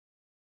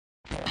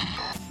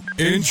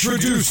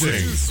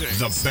Introducing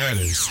the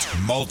baddest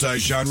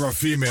multi-genre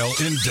female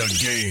in the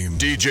game.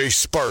 DJ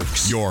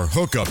Sparks, your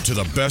hookup to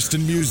the best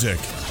in music.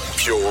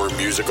 Pure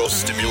musical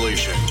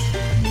stimulation.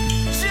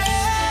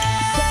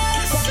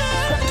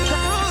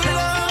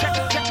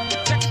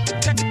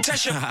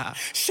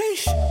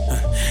 Sheesh.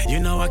 You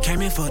know I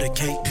came in for the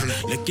cake.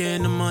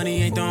 Looking the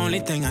money ain't the only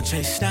thing I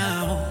chase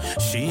now.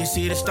 She ain't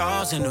see the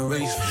stars in the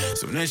race.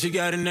 Soon as she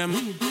got in them,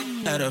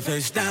 had her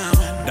face down.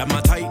 That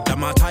my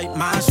type,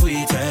 my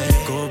sweetie.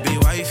 Could be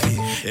wifey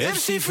if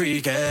she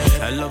freaky.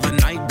 I love a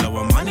night,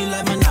 blowin' money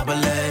like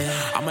Monopoly.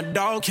 I'm a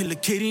dog, kill a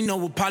kitty,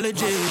 no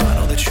apology. I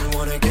know that you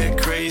wanna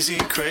get crazy,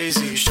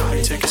 crazy.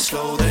 Shawty, take it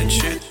slow, then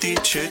chitty,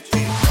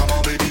 chitty. Come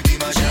on, baby, be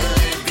my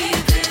jalebi,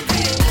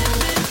 baby.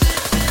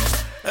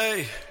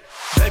 Hey,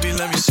 baby,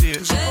 let me see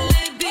it.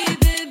 Jalebi,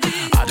 baby.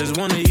 I just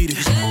wanna eat it.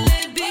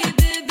 Jalebi,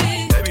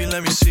 baby. Baby,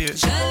 let me see it.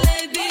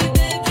 Jalebi,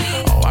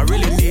 baby. Oh, I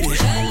really need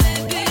it.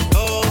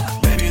 Oh,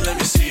 baby, let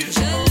me see it.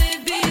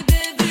 Jalebi,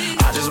 baby.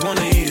 I just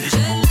wanna eat it.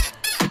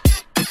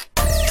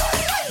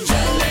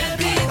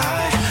 Jalebi,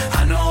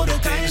 I know the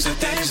things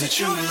that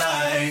you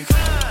like.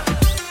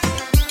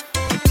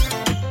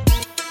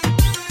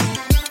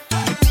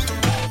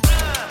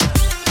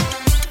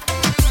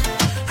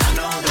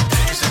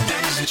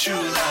 You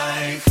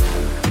like.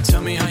 Tell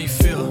me how you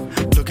feel.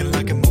 Looking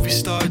like a movie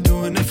star,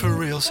 doing it for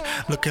reals.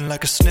 Looking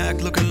like a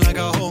snack, looking like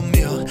a whole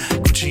meal.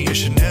 Gucci and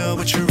Chanel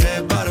with your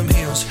red bottom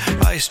heels.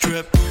 Ice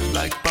drip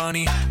like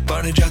Bonnie.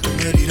 Parmigiano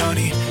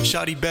Merirani.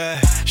 Shawty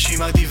bad, she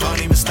my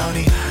divani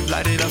Mastani.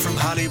 Light it up from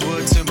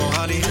Hollywood to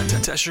Mohali.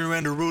 Tesher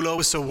and Derulo,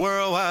 it's a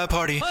worldwide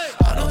party.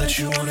 I know that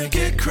you wanna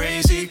get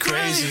crazy,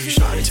 crazy.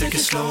 Shawty, take it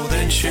slow,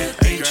 then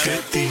chitty,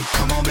 chitty.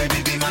 Come on,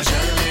 baby, be my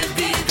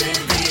jalebi,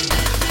 baby.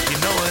 You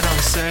know what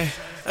I'ma say.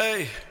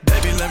 Hey,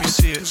 baby, let me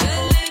see it.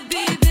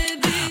 Jalebi,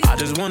 baby. I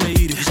just wanna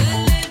eat it.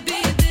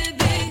 Jalebi,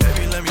 baby.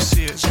 Baby, let me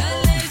see it.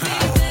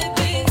 Jalebi,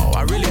 baby. Oh,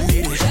 I really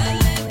need it.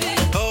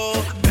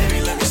 Oh,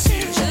 baby, let me see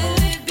it.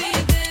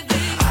 Jalebi, baby.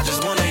 I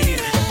just wanna eat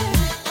it.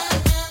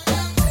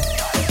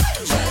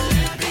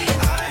 Jalebi,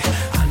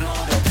 I know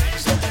the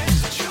things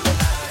that you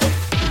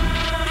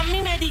like. A mí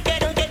me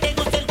dijeron que te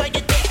gusta el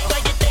galleteo,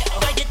 galleteo,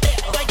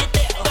 galleteo,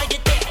 galleteo,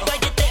 galleteo,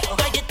 galleteo,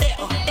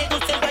 galleteo. Te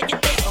gusta el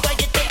galleteo,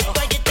 galleteo,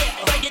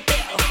 galleteo,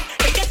 galleteo.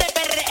 El que te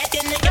perrea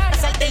tiene que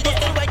pasar, te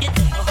gusta el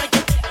galleteo,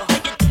 galleteo,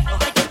 galleteo,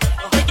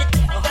 galleteo,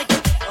 galleteo,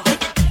 galleteo,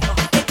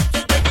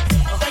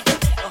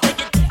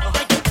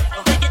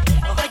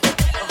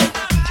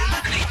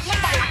 Vamos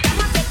pa' la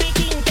cama de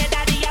piquín te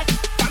darías.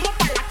 Vamos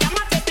pa' la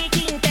cama de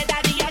piquín te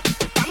darías.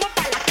 Vamos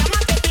pa' la cama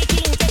de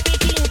piquín, de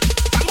piquín.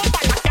 Vamos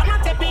pa' la cama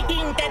de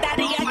piquín te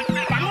darías.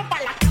 Vamos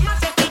pa' la cama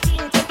de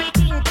piquín, de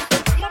piquín.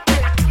 Vamos pa'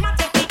 la cama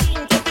de piquín,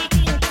 de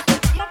piquín.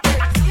 Vamos pa'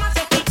 la cama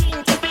de piquín,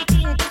 de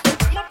piquín.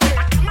 Vamos pa'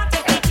 la cama de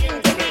piquín,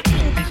 de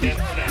piquín.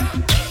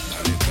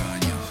 Dale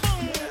caña,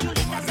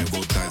 toma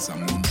rebota esa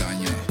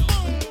montaña.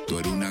 Tú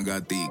eres una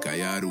gatica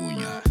y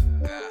aruña.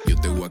 Yo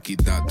te voy a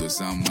quitar toda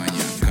esa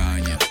maña.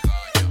 Caña,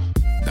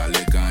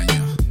 dale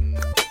caña,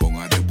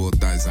 ponga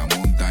rebota esa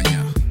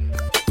montaña.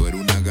 Tú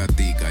eres una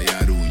gatica y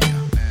aruña.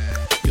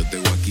 Yo te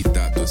voy a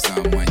quitar toda esa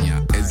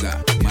maña.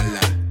 Esa mala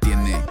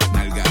tiene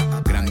nalga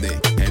grande,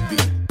 heavy,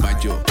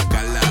 pacho,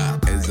 cala.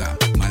 Esa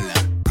mala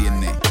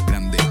tiene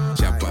grande,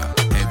 chapa,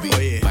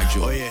 heavy,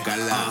 pacho,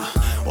 cala.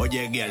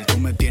 Oye, girl, tú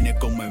me tienes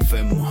como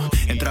enfermo.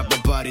 Entra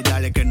pa' party,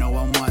 dale que no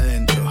vamos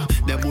adentro.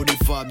 De booty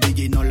fuck,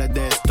 DJ no le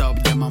dé stop.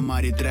 De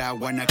mamar y tres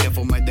aguanas que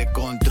fume de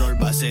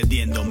control. Va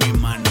cediendo, mi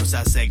mano se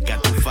acerca.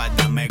 Tu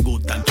falda me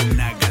gustan, tu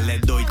naga le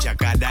doy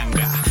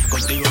chacaranga.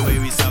 Contigo,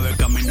 baby, sabes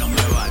que a mí no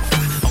me basta.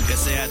 Aunque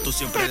sea tú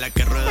siempre la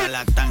que rueda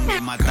la tanga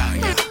y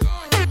matanga.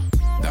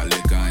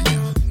 Dale caña,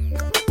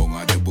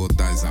 ponga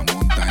rebota esa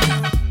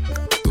montaña.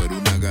 Tú eres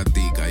una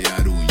gatica y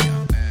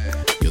aruña.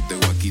 Yo te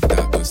voy a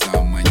quitar toda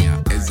esa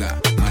maña. Esa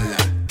mala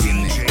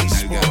tiene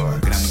nalga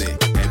grande,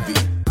 heavy,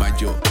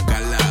 pacho,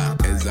 cala.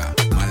 Esa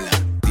mala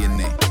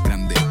tiene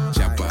grande,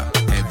 chapa,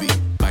 heavy,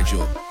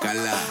 pacho,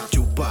 cala.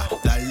 Chupa,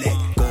 dale,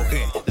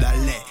 coge,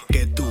 dale,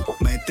 que tú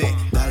metes,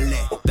 dale,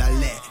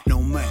 dale.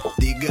 No me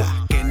digas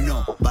que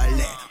no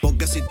vale,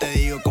 porque si te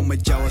digo como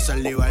el chavo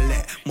salí,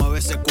 vale. Mueve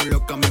ese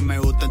culo que a mí me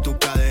gusta en tu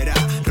cadera.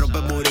 Rompe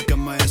booty que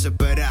me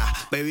desespera.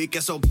 Baby,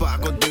 que sopa,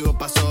 contigo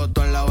pasó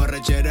toda la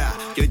borrachera.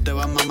 Y hoy te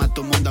va a mamar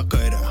tu mundo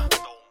que era.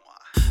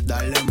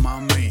 Dale,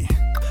 mami,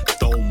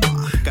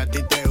 toma, que a ti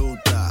te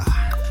gusta.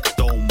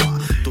 Toma,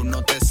 tú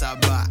no te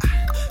sabes.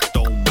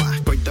 Toma,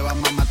 que hoy te va a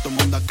mamar tu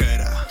mundo que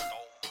era.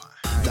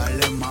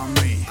 Dale,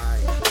 mami,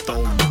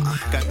 toma,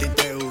 que a ti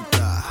te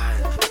gusta.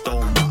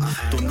 Toma,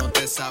 tú no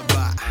te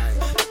sabes.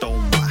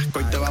 Toma, que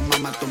hoy te va a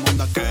mamar tu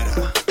mundo que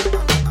era.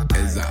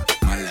 Esa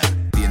mala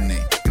tiene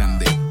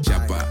grande,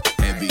 chapa,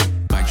 heavy,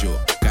 pacho,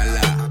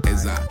 cala.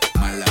 Esa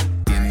mala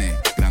tiene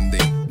grande,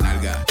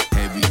 nalga,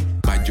 heavy,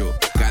 pacho,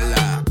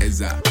 cala.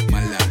 Esa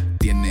mala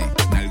tiene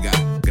nalga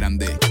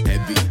grande,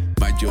 heavy,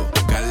 pacho,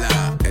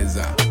 cala.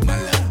 Esa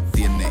mala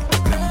tiene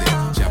grande,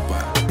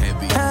 chapa,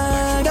 heavy,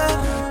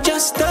 pacho.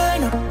 Just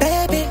turn up,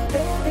 baby.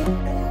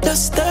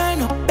 Just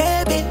turn up,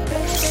 baby.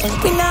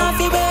 We not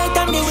be ready.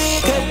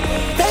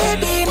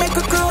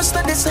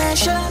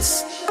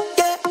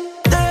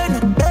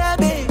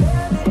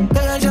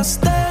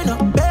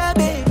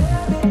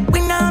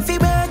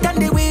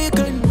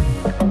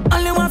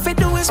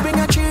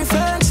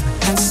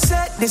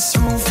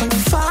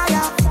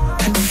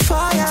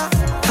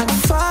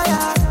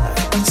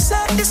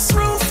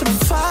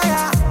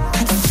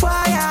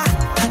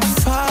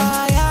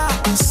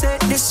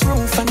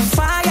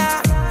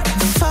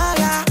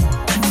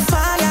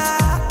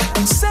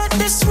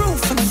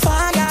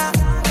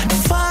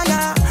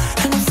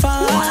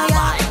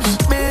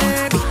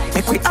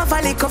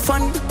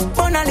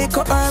 a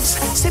little herbs,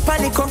 sip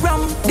a little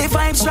rum. The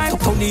vibes right,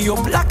 turn it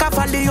up like a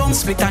volume.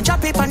 Split and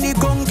drop it on the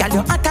gun, girl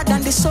you hotter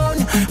than the sun.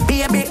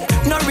 Baby,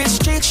 no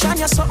restriction,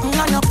 you're something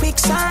on your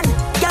pics on.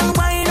 Young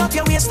wind up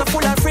your waist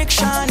full of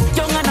friction.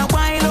 Young and a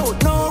wild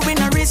out, no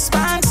in a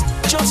response.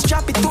 Just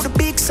drop it to the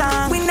big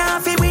song. We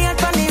not fi wait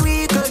for the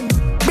weekend.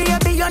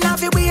 Baby, you not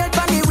fi wait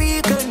for the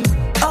weekend.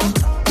 Oh,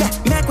 yeah,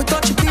 make we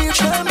touch the beach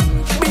them.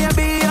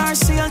 Baby, our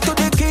sail to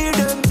the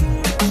kingdom.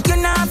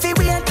 You not fi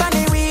wait for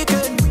the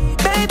weekend.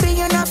 Baby,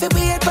 you not fi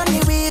wait for the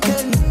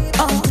weekend.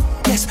 Oh,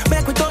 yes,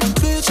 make we touch the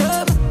beach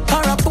them.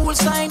 Or a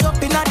poolside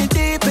up in the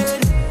deep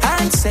end.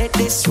 And set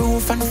this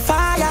roof on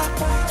fire,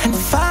 and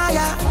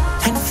fire,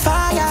 and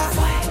fire.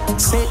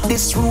 Set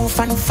this roof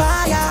on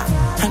fire,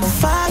 and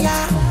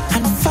fire,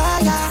 and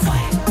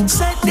fire.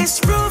 Set this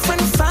roof on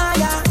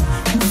fire,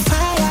 and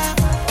fire,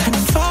 and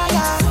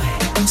fire.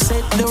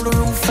 Set the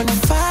roof on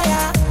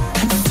fire,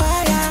 and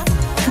fire,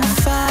 and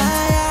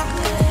fire.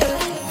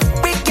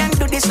 We can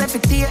do this every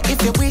day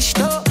if you wish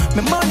to.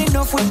 Me money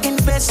enough we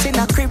invest in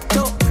a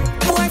crypto.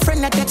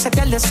 Boyfriend that text I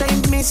tell you say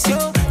miss you.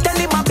 Tell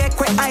him I back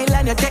where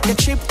island you take the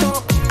trip to.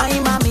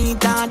 I'm a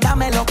mita,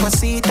 dame lo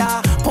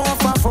cosita. Por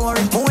favor,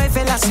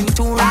 mueve la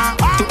cintura.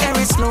 Tu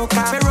eres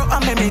loca, pero a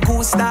mí me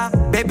gusta.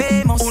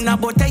 Bebemos una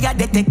botella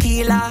de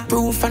tequila.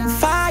 Roof on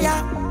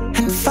fire,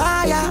 and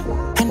fire,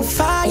 and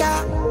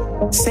fire.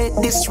 Set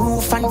this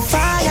roof on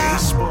fire,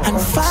 and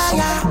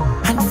fire,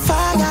 and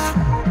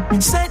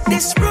fire. Set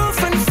this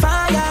roof on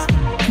fire,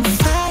 and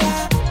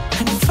fire,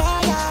 and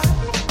fire.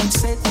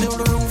 Set the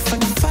roof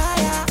on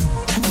fire,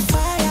 and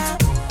fire,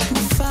 and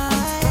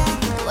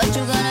fire. What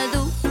you gonna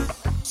do?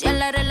 Si a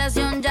la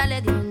relación ya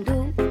le dio un do.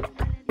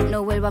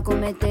 No vuelva a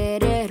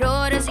cometer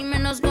errores y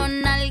menos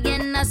con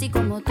alguien así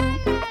como tú.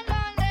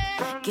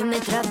 Que me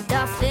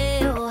trata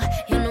feo.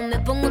 Yo no me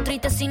pongo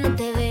triste si no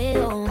te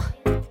veo.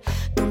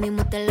 Tú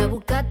mismo te la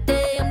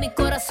buscaste. En mi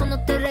corazón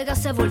no te rega,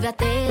 se vuelve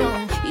ateo.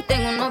 Y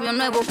tengo un novio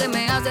nuevo que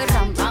me hace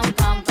ram, pam,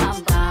 pam,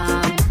 pam,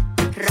 pam.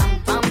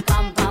 Ram, pam,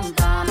 pam, pam,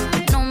 pam.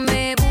 No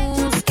me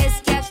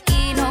busques que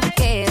aquí no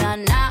queda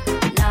nada,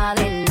 nada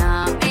de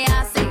nada. Me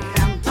hace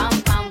ram,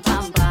 pam, pam,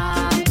 pam,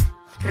 pam.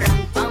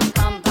 Ram, pam,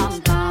 pam,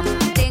 pam,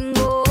 pam.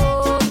 Tengo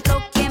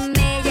otro que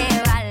me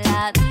lleva a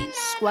la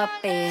disco a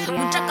pelear.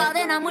 Mucha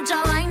cadena,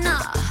 mucha vaina,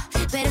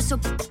 pero eso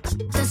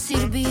te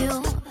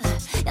sirvió.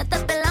 Ya te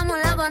pelamos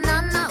la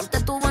banana.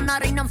 Usted tuvo una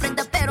reina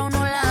enfrente pero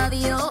no la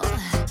dio.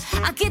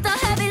 Aquí está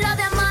heavy la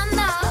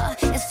demanda.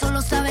 Eso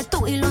lo sabes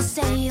tú y lo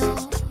sé yo.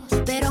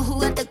 Pero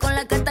jugaste con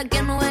la carta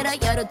que no era.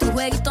 Y ahora tu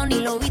jueguito ni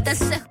lo viste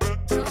ese.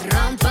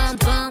 Ram, pam,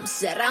 pam.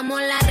 Cerramos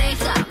la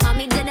reja.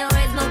 Mami, tiene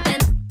vez no te.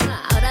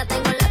 Ahora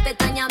tengo la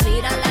pestaña,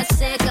 mira la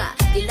ceja.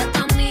 Dile a tu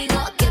amigo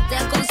que te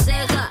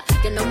aconseja.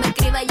 Que no me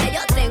escriba, ya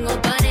yo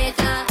tengo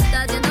pareja.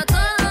 Estás haciendo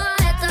todo,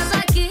 estás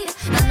aquí.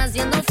 Están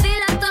haciendo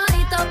fila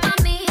todito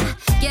pa' mí.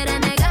 Quiere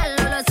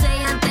negarlo, lo sé,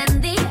 ya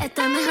entendí.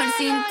 Estoy mejor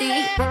sin ti.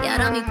 Y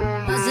ahora mi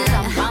hace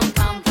ram, pam,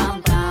 pam,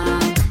 pam,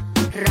 pam.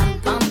 Ram,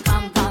 pam,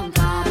 pam, pam,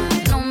 pam.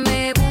 No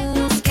me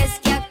busques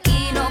que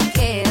aquí no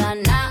queda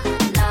nada,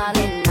 nada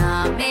de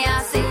nada. Me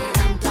hace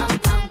ram, pam,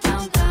 pam,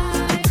 pam,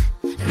 pam.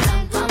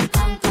 Ram, pam,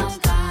 pam, pam,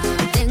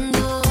 pam.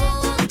 Tengo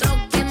otro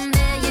que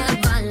me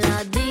lleva a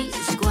la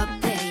disco a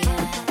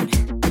pelear.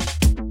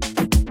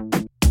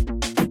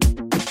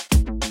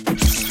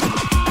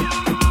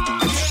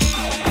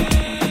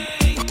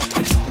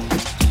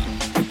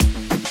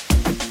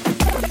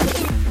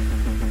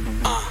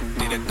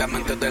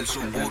 Directamente del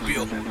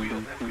suburbio,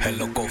 el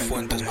loco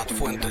Fuentes, más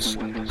Fuentes.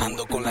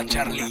 Ando con la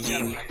Charly y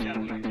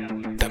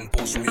Gynn.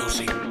 Tempus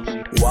Music.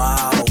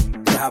 Wow,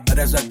 deja ver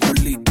ese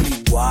culito.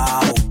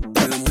 Wow,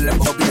 el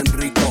hombre bien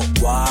rico.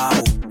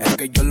 Wow, es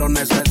que yo lo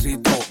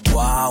necesito.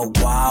 Wow,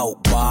 wow,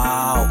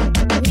 wow.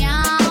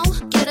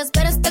 Miau, quieres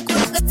ver este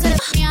culo que se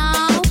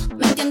miau.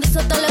 ¿Me entiendes?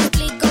 Eso te lo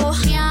explico.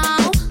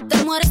 Miau,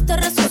 te mueres, te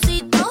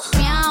resucito.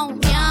 Miau,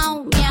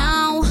 miau,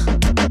 miau.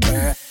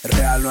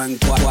 Real o en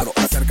cuadro,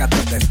 acércate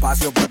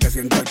despacio porque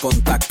siento el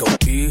contacto.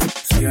 Y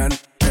siente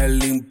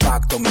el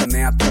impacto,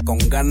 menéate con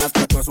ganas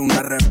que esto es un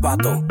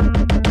arrebato.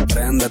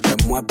 Préndete,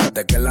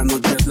 muévete que la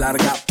noche es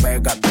larga.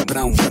 Pégate,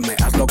 brown, me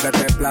haz lo que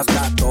te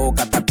plazca.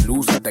 Tócate,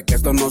 lúcete que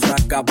esto no se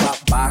acaba.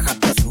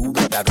 Bájate,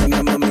 súbete,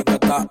 arruíname mi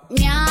gata.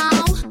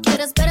 Miau,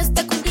 quieres ver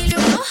este culillo.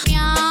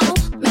 Miau,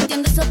 ¿me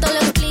entiendes? Eso te lo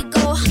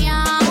explico.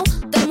 Miau,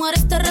 te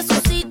mueres, te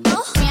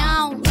resucito.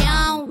 Miau,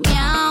 miau,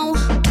 miau.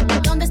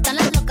 ¿Dónde están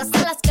las locas a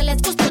las que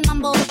les gusta el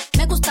mambo?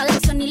 Me gusta la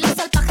acción y los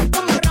salvajes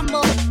como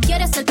Rambo.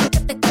 ¿Quieres el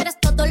paquete? ¿Quieres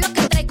todo lo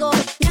que traigo?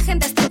 Mi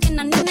agenda está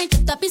llena, nena, y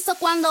yo te aviso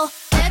cuando.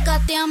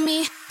 Pégate a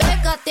mí,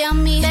 pégate a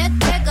mí.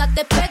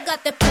 Pégate,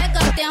 pégate,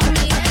 pégate a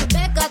mí.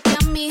 Pégate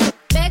a mí,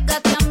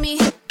 pégate a mí.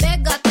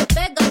 Pégate,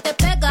 pégate,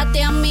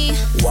 pégate a mí.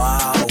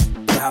 Wow,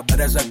 deja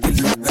ver ese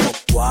culito.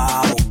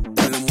 Wow,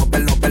 le mueve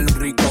lo pelo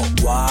rico.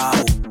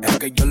 Wow, es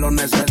que yo lo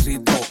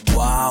necesito.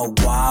 Wow,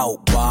 wow,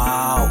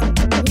 wow.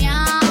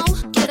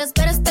 Miau, ¿quieres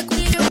ver este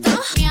culillo?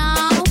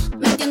 Miau,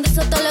 ¿me entiendes?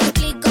 Eso te lo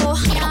explico.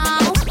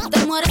 Miau,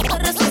 te mueres, te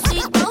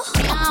resucito.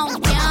 Miau,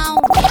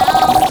 miau,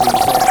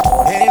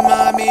 miau. Hey,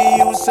 mommy,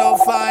 you so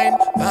fine.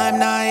 I'm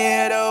not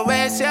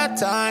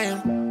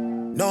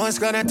Know it's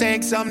gonna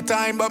take some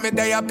time, but me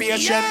there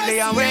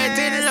patiently and wait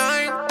in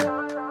line.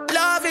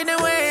 Love in the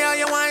way how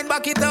you wind,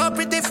 back it up,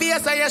 pretty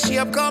face how your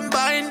shape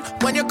combine.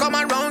 When you come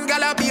around,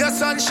 girl, I be your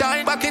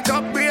sunshine. Back it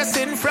up, brace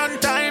in front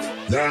time.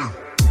 Yeah.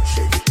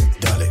 Shake it,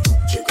 dale,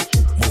 shake it,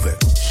 move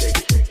it, shake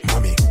it,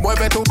 mami.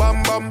 Mueve tu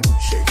bam bam.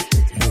 Shake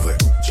it, move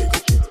it, shake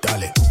it,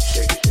 dale,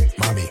 shake it,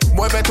 mami.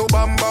 Mueve tu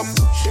bam bam.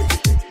 Shake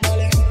it,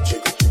 dale,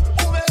 shake it,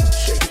 move it,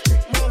 shake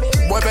it, mami.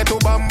 Mueve tu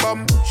bam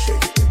bam. Shake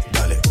it,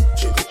 dale,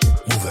 shake it,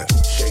 move it,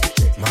 shake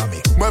it,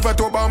 mami. Mueve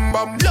tu bam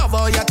bam. Love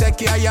how you take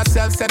care of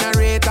yourself,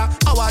 generator.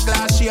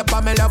 Hourglass shape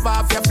and me love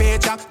off your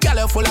feature. Girl,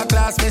 you full of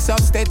class, me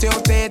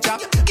substitute teacher.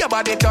 Your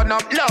body turn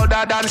up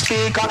louder than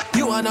speaker.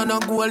 You wanna no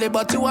goalie,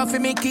 but you want for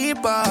me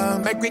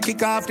keeper. Make me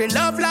kick off the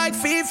love like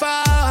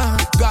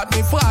FIFA. Got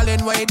me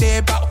falling way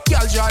deeper.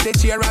 Girl, draw the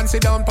chair and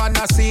sit down on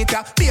the seat.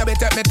 Baby,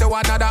 take me to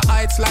another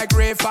heights like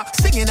Rafa.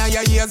 Singing on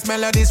your ears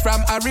melodies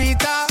from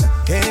Aretha.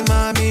 Hey,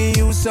 mommy,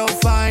 you so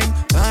fine.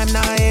 I'm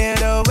not here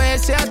to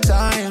waste your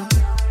time.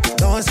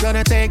 Know it's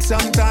gonna take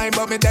some time,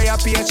 but me there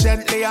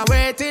patiently and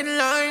wait in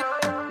line.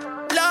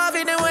 Love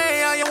in the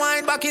way how you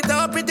wind, back it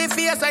up, pretty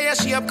face how your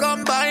shape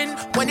combine.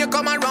 When you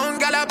come around,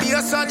 girl, I be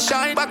your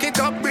sunshine. Back it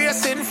up,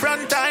 brace in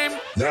front time.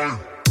 Yeah.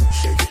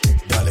 Shake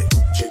it, dale,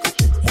 shake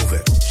it, move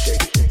it,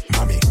 shake it,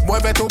 mami.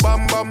 Mueve tu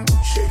bam bam.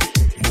 Shake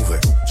it, move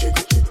it, shake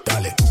it,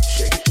 dale,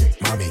 shake it,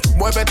 mami.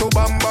 Mueve tu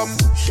bam bam.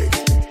 Shake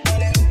it,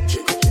 dale,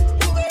 shake it,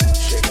 move it,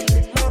 shake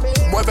it, mami.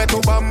 Mueve tu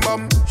bam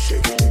bam.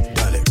 Shake it,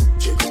 dale,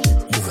 shake it,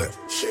 move it,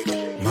 shake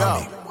it,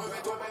 mami.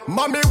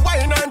 Mommy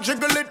wine and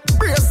jiggle it,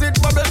 brace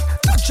it, bubble.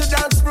 Touch it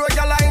dance floor,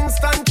 y'all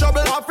instant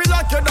trouble. I feel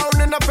like you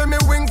down enough for me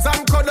wings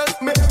and cuddle.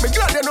 Me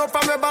glad you know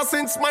from ever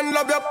since man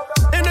love you.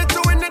 In it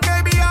to win it,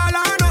 baby, all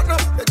or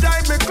nothing. You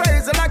drive me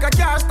crazy like a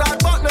car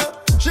start button.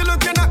 She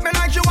looking at me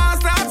like she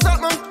wants to start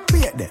something.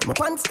 Wait there, my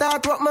pants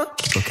start what, man?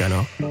 Okay,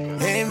 now.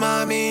 Hey,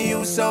 mommy,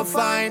 you so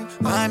fine.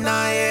 I'm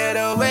not here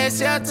to waste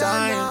your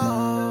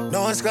time.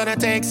 Know it's gonna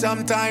take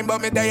some time,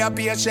 but me there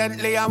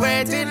patiently and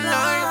wait in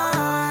line.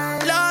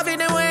 Love in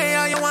the way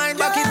how you wind,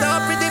 back it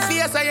up, pretty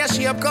face how your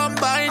shape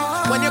combine.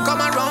 When you come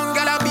around,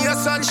 girl, I be your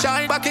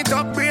sunshine. Back it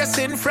up, brace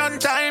in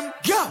front time.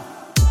 Yeah.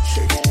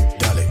 Shake it,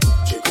 dale,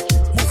 shake it,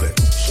 move it,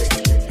 shake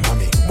it,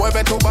 mami.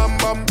 Mueve tu bam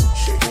bam.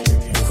 Shake it,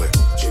 move it,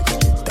 shake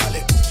it,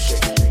 dale,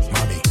 shake it,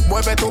 mami.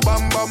 Mueve tu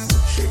bam bam.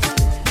 Shake it,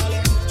 dale,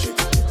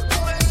 shake it,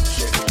 move it,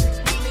 shake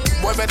it,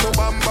 mami. Mueve tu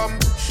bam bam.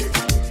 Shake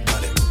it,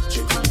 dale,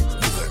 shake it,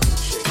 move it,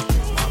 shake it,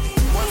 mami.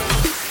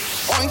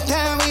 Hoy te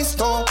he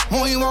visto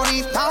muy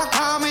bonita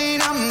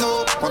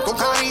caminando con tu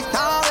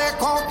carita de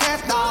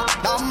coqueta,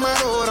 dame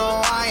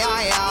duro, ay,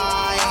 ay,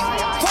 ay.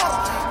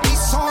 Y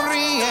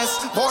sonríes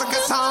porque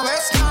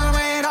sabes que al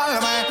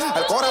mirarme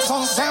el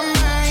corazón se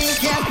me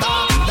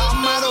inquieta,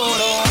 dame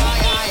duro,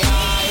 ay, ay,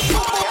 ay.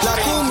 La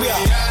cumbia.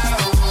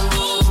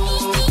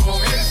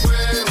 Con el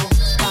fuego,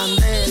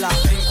 candela.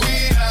 Ten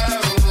cuidado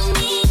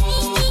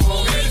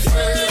con el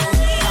fuego,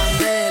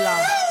 candela.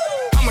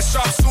 I'm a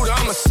sharpshooter,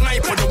 I'm a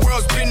sniper. The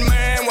world's been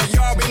mad while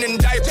y'all been in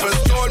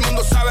diapers. Todo el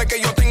mundo sabe que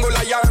yo tengo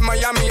la llave en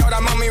Miami. Ahora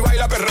mami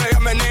baila, perrea,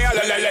 menea,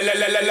 la.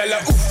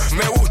 Uf,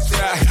 me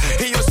gusta.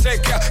 Y yo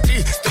sé que a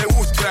ti te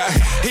gusta.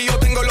 Y yo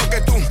tengo lo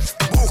que tú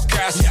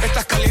buscas.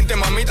 Estás caliente,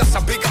 mamita,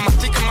 zapica,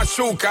 mastica,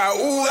 machuca.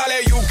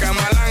 Dale yuca,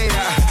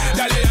 malanga.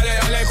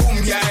 Dale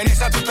cumbia. En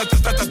esa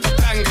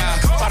tanga.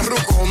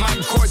 Farruko,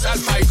 McCoy,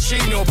 Alfa y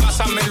Chino.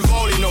 Pásame el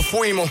bol y nos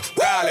fuimos.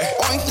 Dale.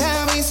 Hoy te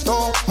he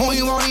visto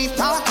muy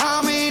bonita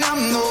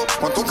caminando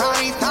con tu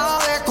carita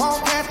de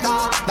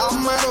coqueta,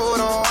 dame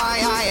duro,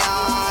 ay, ay,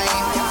 ay.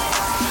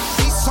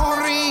 Y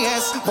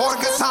sonríes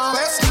porque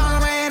sabes que al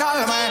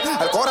mirarme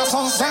el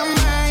corazón se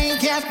me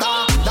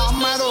inquieta,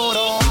 dame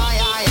duro, ay,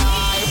 ay,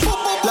 ay.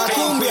 La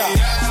cumbia.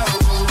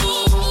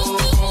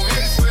 Con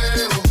el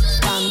fuego,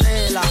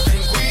 candela.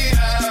 ten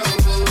cuidado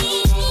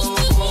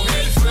con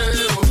el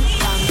fuego.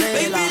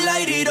 Baby,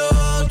 lairiro,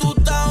 tú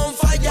estás on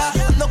falla.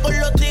 Ando con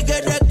los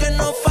tigres que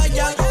no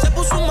fallan. Se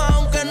puso un más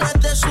aunque no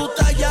es de su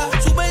talla.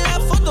 Sube la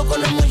foto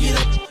con emoji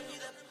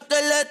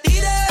que le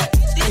tire.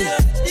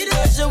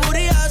 Ese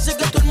booty hace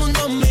que todo el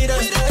mundo mire.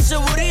 Ese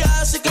booty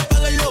hace que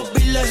paguen los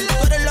biles. Tú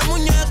eres la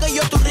muñeca y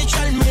yo tu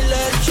Richard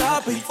Miller.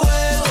 Chapi,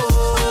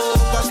 fuego,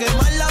 pa'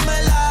 quemar la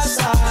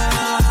melaza.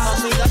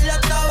 Mami, dale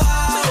hasta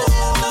abajo,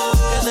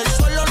 que del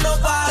suelo no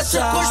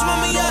pasa. Push,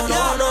 mami, ya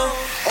no.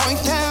 Hoy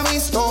te he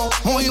visto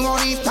muy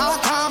bonita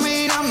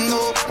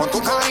caminando con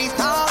tu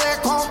carita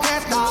de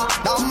coqueta,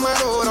 dame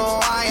duro,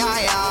 ay,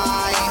 ay,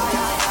 ay.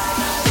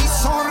 Y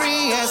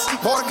sonríes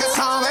porque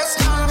sabes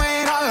que al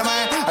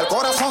mirarme el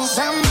corazón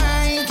se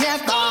me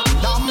inquieta,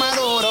 dame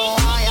duro,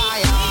 ay,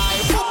 ay, ay.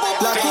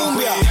 La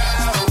cumbia.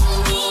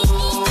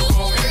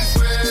 Con el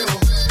fuego,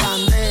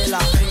 candela.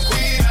 ten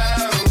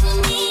cuidado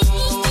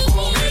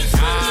con el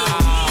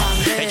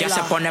fuego. Ella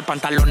se pone tacones,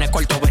 pantalones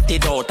cortos,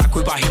 vestido,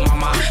 taco y bajo y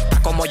mamá.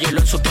 Está como hielo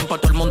en su tiempo,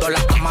 todo el mundo la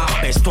ama.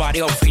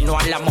 Vestuario fino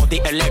a la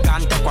modi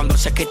elegante. Cuando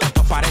se quita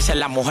esto parece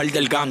la mujer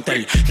del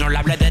gantel. No le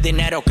hable de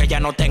dinero que ya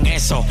no ten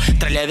eso.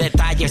 Tráele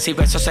detalles y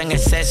besos en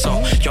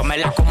exceso. Yo me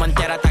la como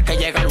entera hasta que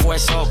llega el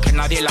hueso. Que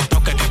nadie la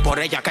toque, que por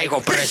ella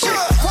caigo preso.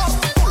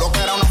 Tú lo que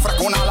era una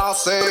fresca, una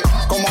lace.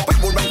 Como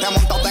Pitbull, vente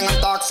montado en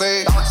el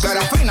taxi. Que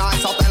eres fina,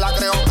 esa te la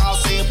creo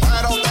casi.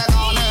 Pero te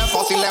gané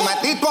fácil, le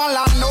metí tú a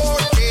la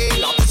noche.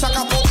 La pizza que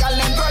apoyar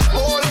dentro del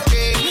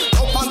porche.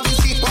 Los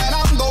panticitos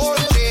eran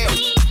dolce.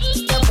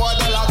 Después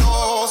de las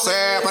 12,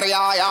 pero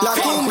ya. La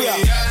cumbia.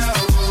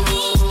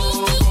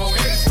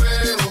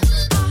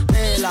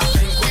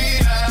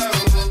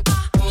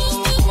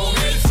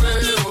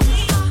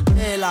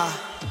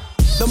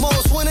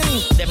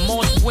 The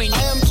most winning.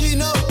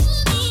 I-Amchino.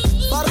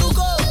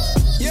 Farruko.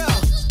 Yeah.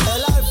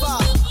 El Alfa.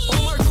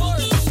 Omar.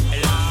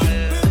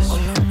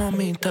 Hola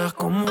mamita,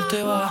 ¿cómo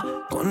te va?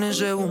 Con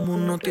ese humo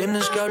no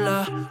tienes que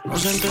hablar.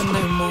 Nos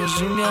entendemos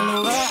sin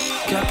dialogar.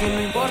 Que aquí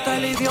no importa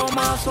el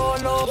idioma,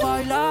 solo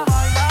baila.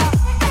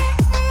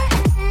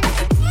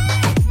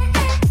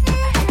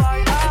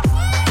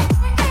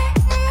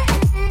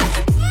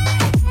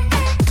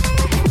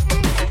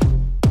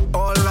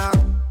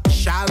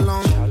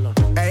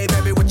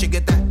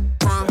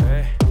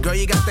 Girl,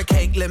 you got the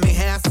cake, let me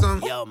have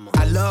some.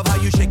 I love how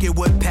you shake it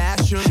with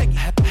passion.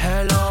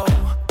 Hello,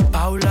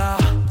 Paula.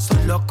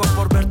 Soy loco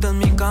por verte en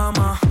mi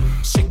cama.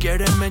 Si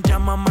quieres me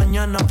llama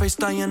mañana.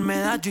 FaceTime en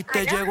Medallo y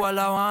te llego a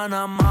La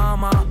Habana,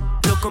 mama.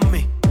 Look at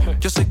me.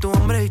 Yo soy tu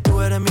hombre y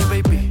tú eres mi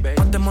baby.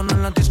 Matémonos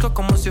en la disco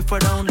como si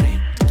fuera un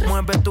ring.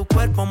 Mueve tu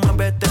cuerpo,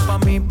 muévete pa'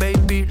 mí,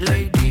 baby,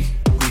 lady.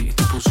 Sí,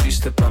 te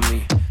pusiste pa'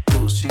 mí.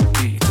 Tú sí,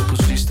 te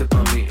pusiste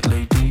pa' mí,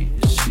 lady.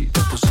 Sí,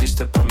 te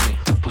pusiste pa' mí.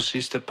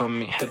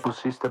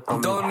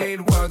 Don't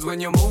need words when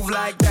you move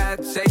like that.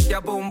 Shake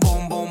your boom,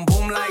 boom, boom,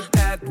 boom like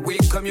that. We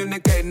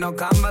communicate, no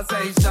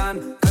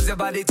conversation. Cause your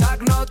body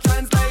talk, no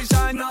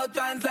translation, no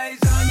translation.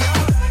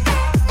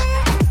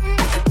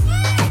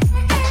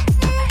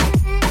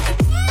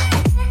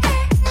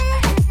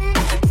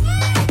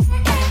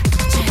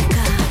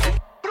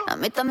 A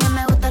mí también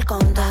me gusta el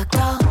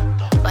contacto.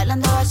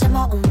 Bailando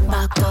hacemos un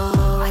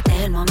pacto. Este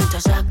es el momento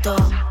exacto.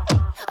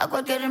 A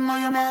cualquier ritmo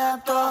yo me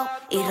adapto.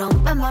 Y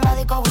rompemos la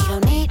disco, we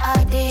don't need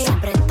ID.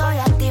 Siempre estoy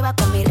activa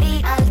con mi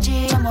real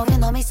G. Yo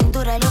moviendo mi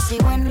cintura y lo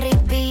sigo en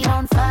repeat.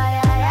 On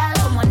fire, yeah,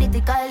 como Natti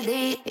y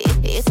Charly.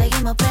 Y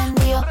seguimos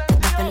prendidos.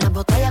 Tapen las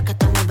botellas que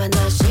estamos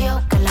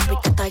bendecidos. Que la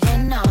pista está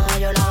llena,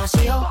 yo la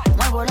vacío.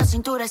 Muevo la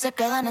cintura y se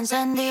quedan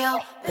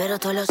encendidos. Pero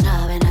tú lo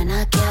sabes, no hay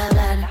nada que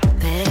hablar.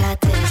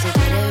 Pégate si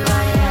quieres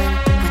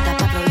bailar. No está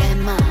pa'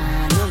 problemas,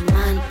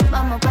 normal.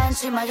 Vamos pa'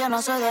 encima, yo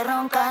no soy de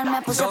roncar.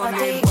 Me puse pa' ti.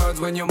 Don't need words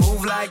when you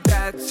move like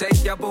that.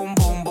 Shake your boom,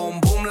 boom, boom,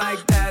 boom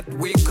like that.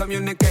 We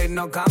communicate,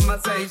 no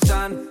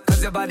conversation.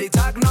 Cause your body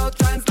talk, no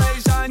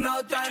translation,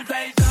 no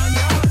translation.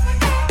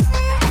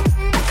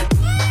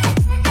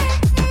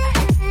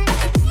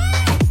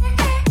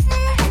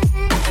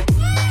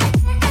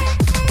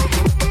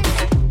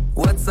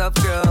 What's up,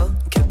 girl?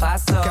 ¿Qué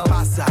pasa? ¿Qué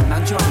pasa?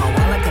 Nacho, my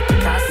one like a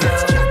Picasso.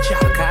 Let's cha-cha.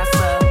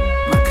 Casa,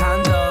 my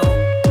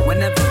condo.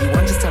 Whenever you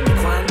want, just tell me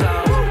cuando.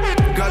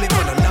 Girl, you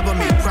gonna love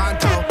me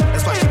pronto.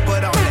 That's why she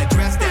put on that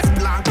dress that's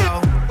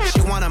blanco.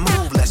 She wanna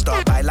move, let's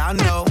start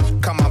bailando.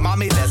 Come on,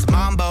 mommy, let's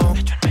mambo.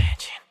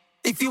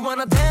 If you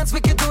wanna dance,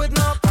 we can do it,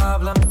 no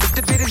problem. If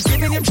the beat is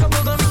giving you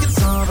trouble, then we can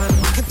solve it.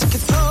 We can take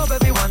it slow,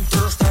 baby, 1,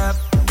 2 step.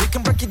 We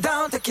can break it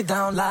down, take it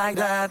down like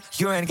that.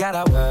 You ain't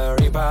gotta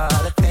worry about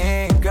a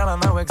thing. Girl, I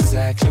know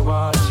exactly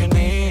what you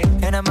need.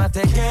 And I'ma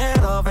take care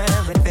of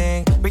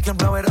everything. We can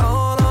blow it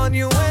all on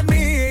you and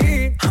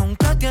me.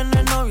 Aunque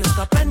tiene novio,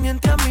 está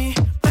pendiente a mí.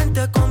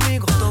 Vente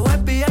conmigo, todo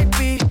es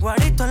VIP.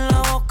 Guarito en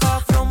la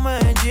boca, from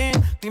Medellín.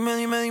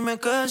 Dime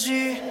que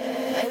sí.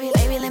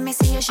 Baby, let me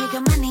see you shake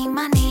your money,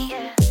 money.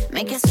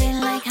 Make it sweet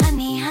like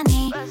honey,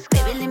 honey.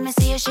 Baby, let me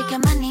see you shake your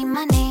money,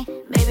 money.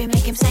 Baby,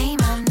 make him say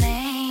money.